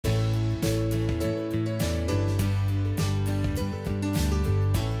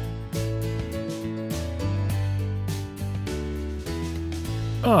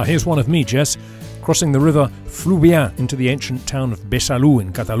Ah, here's one of me, Jess, crossing the river Fluvià into the ancient town of Besalú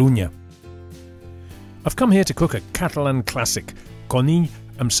in Catalonia. I've come here to cook a Catalan classic, conill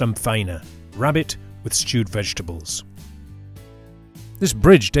amb samfaina, rabbit with stewed vegetables. This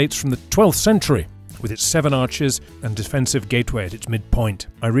bridge dates from the 12th century, with its 7 arches and defensive gateway at its midpoint.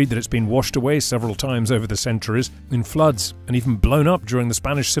 I read that it's been washed away several times over the centuries, in floods, and even blown up during the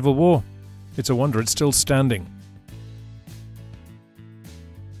Spanish Civil War. It's a wonder it's still standing.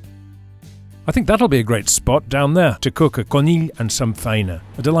 I think that'll be a great spot down there to cook a conill and samfaina,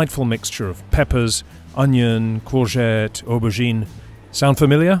 a delightful mixture of peppers, onion, courgette, aubergine. Sound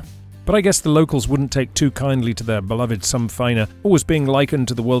familiar? But I guess the locals wouldn't take too kindly to their beloved samfaina, always being likened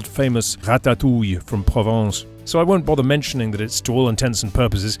to the world-famous ratatouille from Provence. So I won't bother mentioning that it's, to all intents and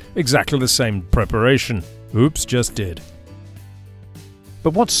purposes, exactly the same preparation. Oops, just did.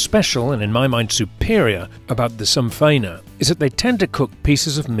 But what's special, and in my mind superior, about the samfaina is that they tend to cook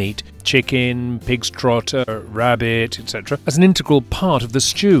pieces of meat, chicken, pig's trotter, rabbit, etc., as an integral part of the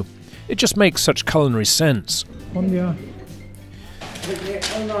stew. It just makes such culinary sense. At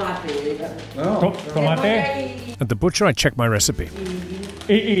the butcher, I check my recipe.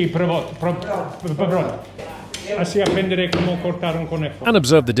 And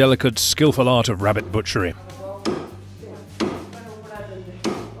observe the delicate, skillful art of rabbit butchery.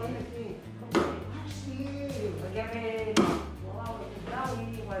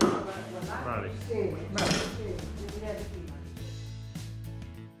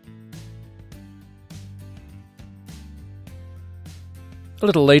 A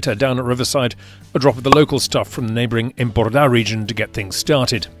little later, down at Riverside, a drop of the local stuff from the neighbouring Empordà region to get things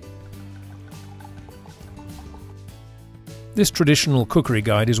started. This traditional cookery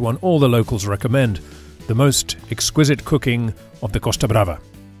guide is one all the locals recommend, the most exquisite cooking of the Costa Brava.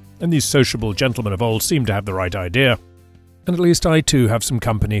 And these sociable gentlemen of old seem to have the right idea. And at least I too have some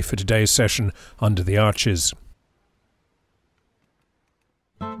company for today's session under the arches.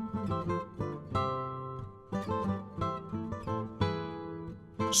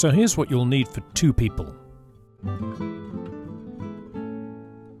 So here's what you'll need for 2 people.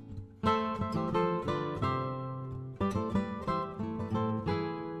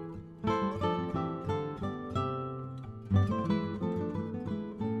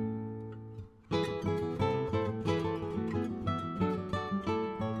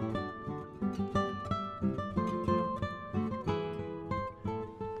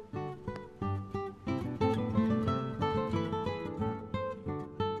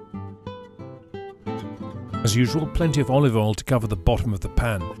 As usual, plenty of olive oil to cover the bottom of the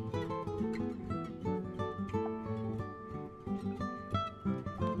pan.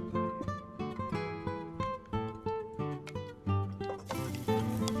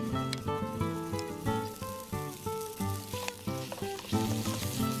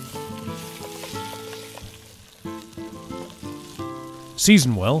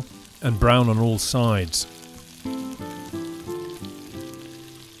 Season well and brown on all sides.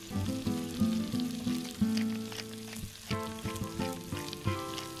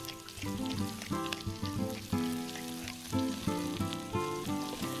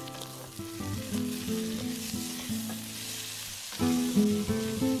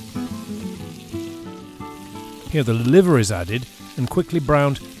 Here the liver is added and quickly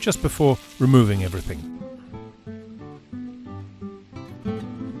browned just before removing everything.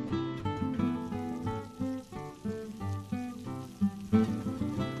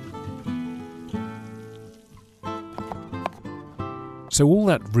 So all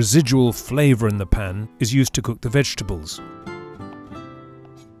that residual flavour in the pan is used to cook the vegetables.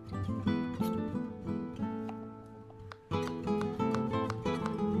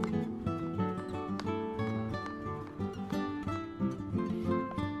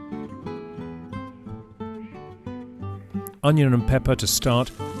 Onion and pepper to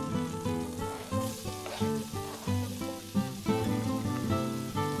start.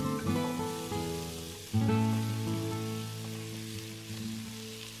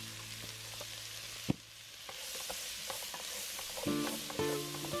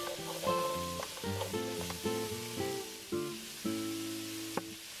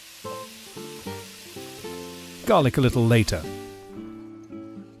 Garlic a little later.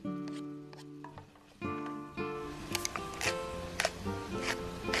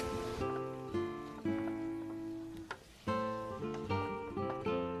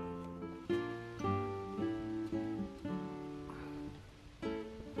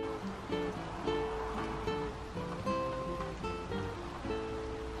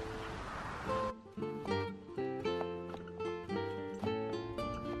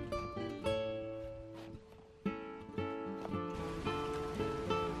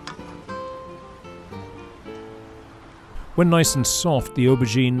 When nice and soft, the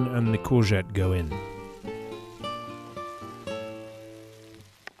aubergine and the courgette go in.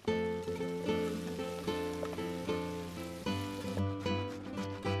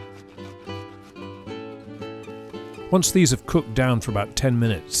 Once these have cooked down for about 10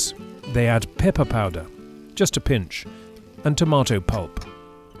 minutes, they add pepper powder, just a pinch, and tomato pulp.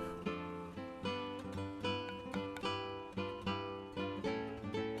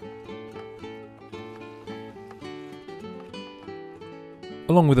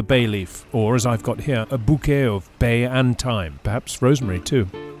 Along with a bay leaf, or as I've got here, a bouquet of bay and thyme, perhaps rosemary too.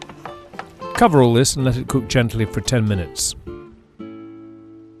 Cover all this and let it cook gently for 10 minutes.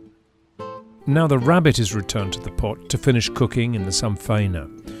 Now the rabbit is returned to the pot to finish cooking in the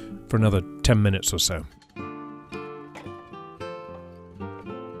SAMFAINA for another 10 minutes or so.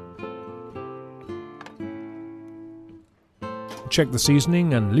 Check the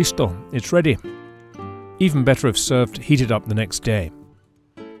seasoning and listo, it's ready. Even better if served heated up the next day.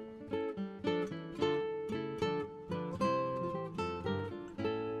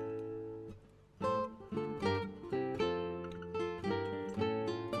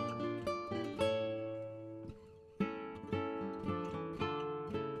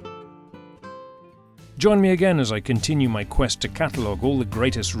 Join me again as I continue my quest to catalogue all the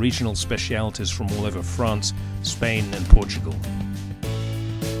greatest regional specialities from all over France, Spain and Portugal.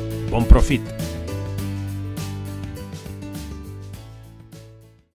 Bon profit!